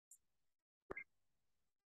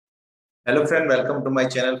Hello friend, welcome to my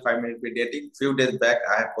channel 5 Minute Pediatrics. Few days back,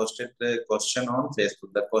 I have posted a question on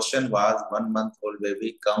Facebook. The question was, 1 month old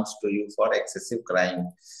baby comes to you for excessive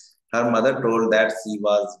crying. Her mother told that she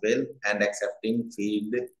was well and accepting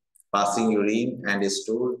feed, passing urine and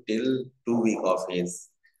stool till 2 weeks of age.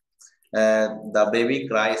 The baby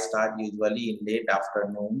cry start usually in late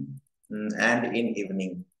afternoon and in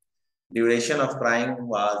evening. Duration of crying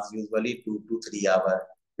was usually 2 to 3 hours.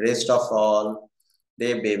 Rest of all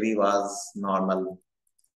day baby was normal.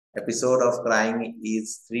 Episode of crying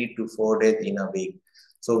is 3 to 4 days in a week.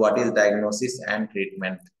 So what is diagnosis and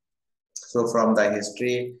treatment? So from the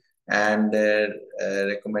history and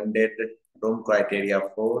recommended room criteria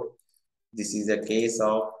 4, this is a case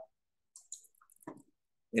of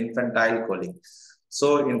infantile colic.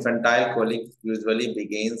 So infantile colic usually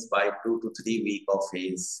begins by 2 to 3 weeks of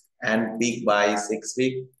age and peak by 6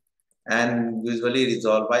 weeks and usually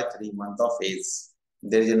resolve by 3 months of age.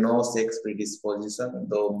 There is no sex predisposition,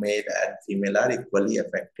 though male and female are equally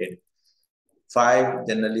affected.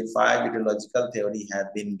 Generally five etiological theory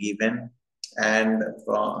have been given, and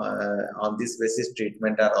on this basis,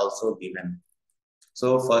 treatment are also given.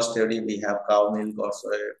 So first theory we have cow milk or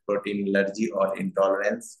soy protein allergy or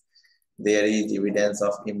intolerance. There is evidence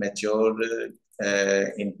of immature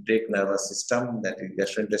enteric nervous system, that is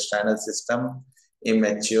gastrointestinal system,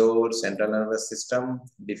 immature central nervous system,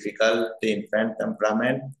 difficult infant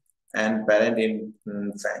temperament, and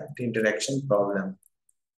parent-infant interaction problem.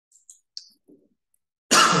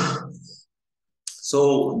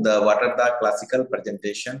 So what are the classical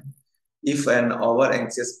presentation? If an over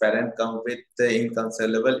anxious parent comes with the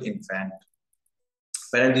inconsolable infant,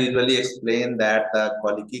 parents usually explain that the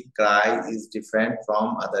colicky cry is different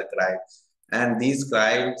from other cries, and these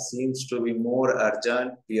cries seems to be more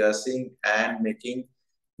urgent, piercing, and making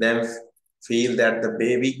them feel that the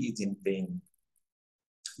baby is in pain.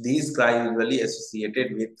 These cries usually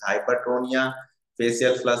associated with hypertonia,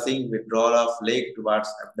 facial flushing, withdrawal of leg towards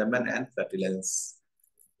abdomen, and flatulence.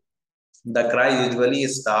 The cry usually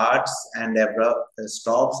starts and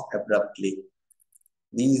stops abruptly.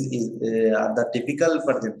 These are the typical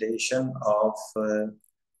presentation of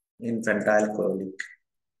infantile colic.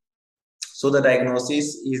 So the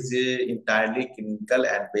diagnosis is entirely clinical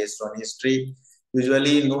and based on history.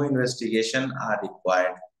 Usually no investigation are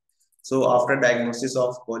required. So after diagnosis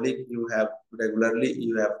of colic, you have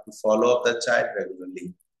to follow up the child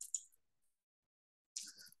regularly.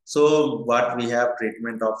 So what we have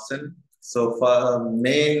treatment option. So for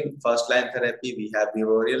main first line therapy, we have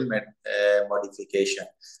behavioral modification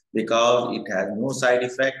because it has no side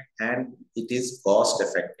effect and it is cost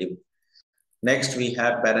effective. Next, we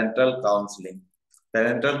have parental counseling.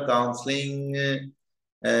 Parental counseling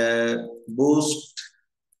boost,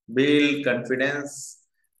 build confidence,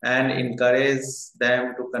 and encourage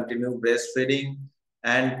them to continue breastfeeding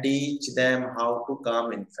and teach them how to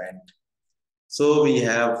calm infant. So we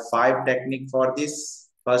have 5 techniques for this.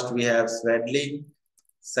 First, we have swaddling.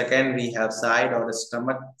 Second, we have side or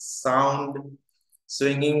stomach sound,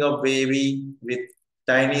 swinging of baby with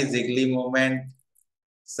tiny ziggly movement,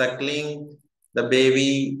 suckling the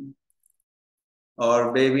baby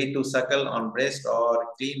or baby to suckle on breast or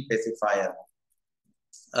clean pacifier.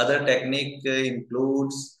 Other technique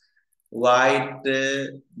includes white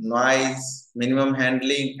noise, minimum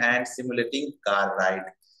handling, and simulating car ride.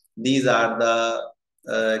 These are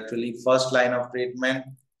the actually first line of treatment,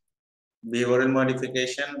 behavioral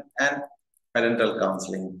modification, and parental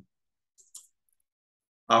counseling.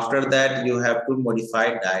 After that, you have to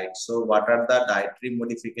modify diet. So what are the dietary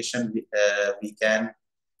modification we can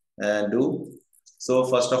do? So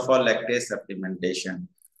first of all, lactase supplementation.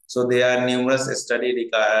 So there are numerous studies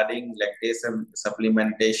regarding lactase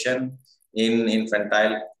supplementation in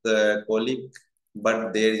infantile colic,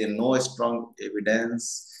 but there is no strong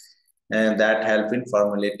evidence that help in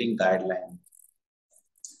formulating guidelines.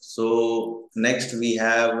 So next we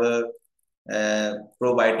have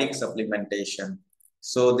probiotic supplementation.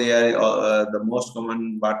 So they are the most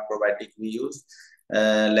common what probiotic we use,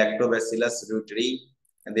 Lactobacillus reuteri,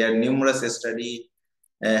 and there are numerous studies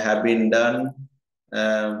have been done,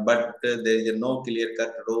 but there is no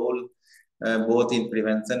clear-cut role both in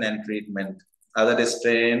prevention and treatment. Other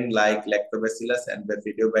strains like Lactobacillus and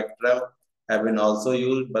Bifidobacter have been also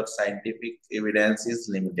used, but scientific evidence is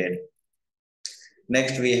limited.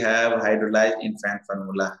 Next, we have hydrolyzed infant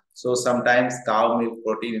formula. So sometimes cow milk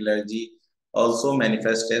protein allergy also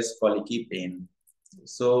manifests as colicky pain.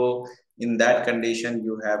 So in that condition,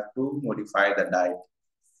 you have to modify the diet.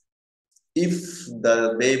 If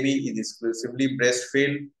the baby is exclusively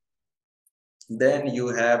breastfed, Then you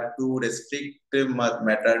have to restrict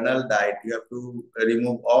maternal diet. You have to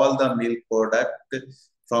remove all the milk product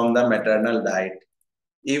from the maternal diet.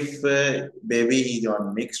 If baby is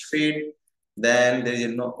on mixed feed, then there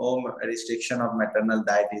is no restriction of maternal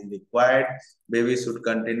diet is required. Baby should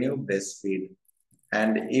continue breastfeed.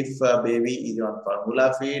 And if a baby is on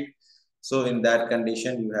formula feed, so in that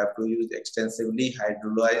condition, you have to use extensively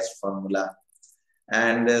hydrolyzed formula.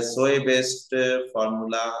 And soy-based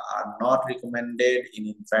formula are not recommended in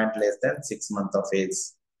infant less than 6 months of age.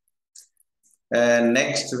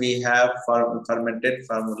 Next, we have fermented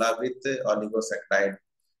formula with oligosaccharide.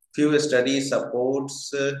 Few studies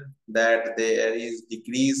supports that there is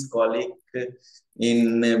decreased colic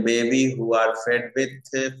in baby who are fed with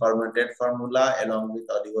fermented formula along with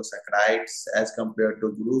oligosaccharides as compared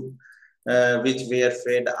to group which were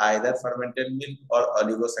fed either fermented milk or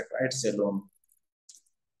oligosaccharides alone.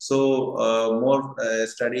 So more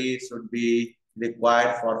study should be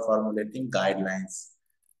required for formulating guidelines.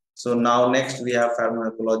 So now next we have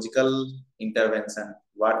pharmacological intervention.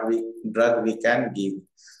 What drug we can give.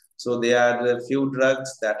 So there are a few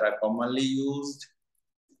drugs that are commonly used.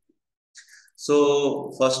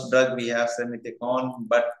 So first drug we have semitecon,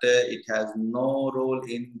 but it has no role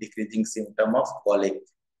in decreasing symptom of colic.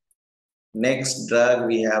 Next drug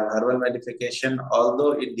we have herbal modification,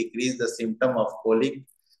 although it decreases the symptom of colic,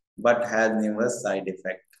 but has numerous side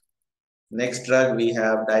effects. Next drug we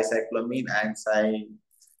have dicyclomine and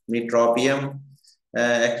metropium.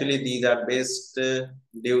 Actually, these are based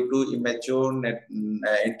due to immature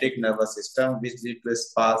enteric nervous system, which lead to a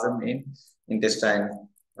spasm in intestine.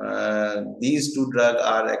 These two drugs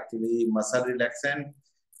are actually muscle relaxant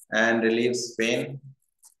and relieves pain.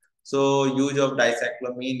 So, use of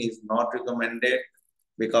dicyclomine is not recommended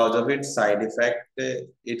because of its side effect.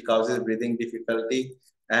 It causes breathing difficulty,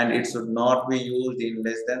 and it should not be used in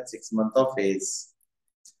less than 6 months of age.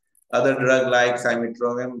 Other drugs like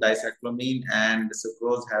cimetrovim, dicyclomine, and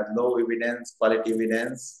sucrose have low evidence, quality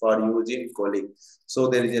evidence for use in colic. So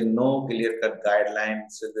there is no clear-cut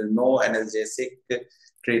guidelines. So there is no analgesic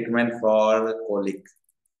treatment for colic.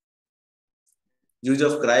 Use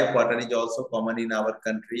of cry water is also common in our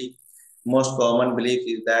country. Most common belief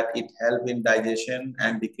is that it helps in digestion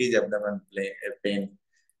and decrease abdominal pain.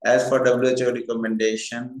 As for WHO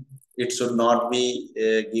recommendation, it should not be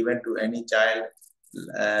given to any child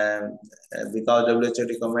because WHO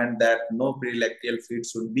recommend that no prelactial feed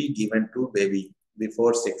should be given to baby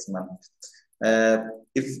before 6 months.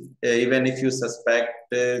 If even if you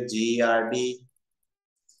suspect GERD,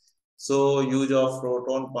 so use of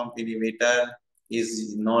proton pump inhibitor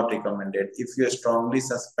is not recommended. If you strongly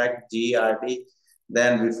suspect GERD,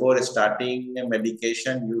 then before starting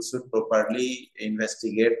medication, you should properly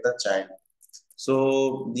investigate the child.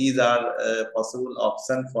 So these are possible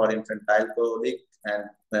options for infantile colic,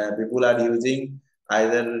 and people are using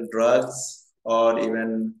either drugs or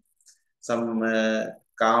even some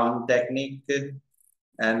calm technique,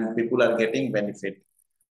 and people are getting benefit.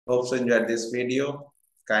 Hope you enjoyed this video.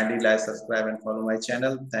 Kindly like, subscribe, and follow my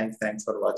channel. Thanks for watching.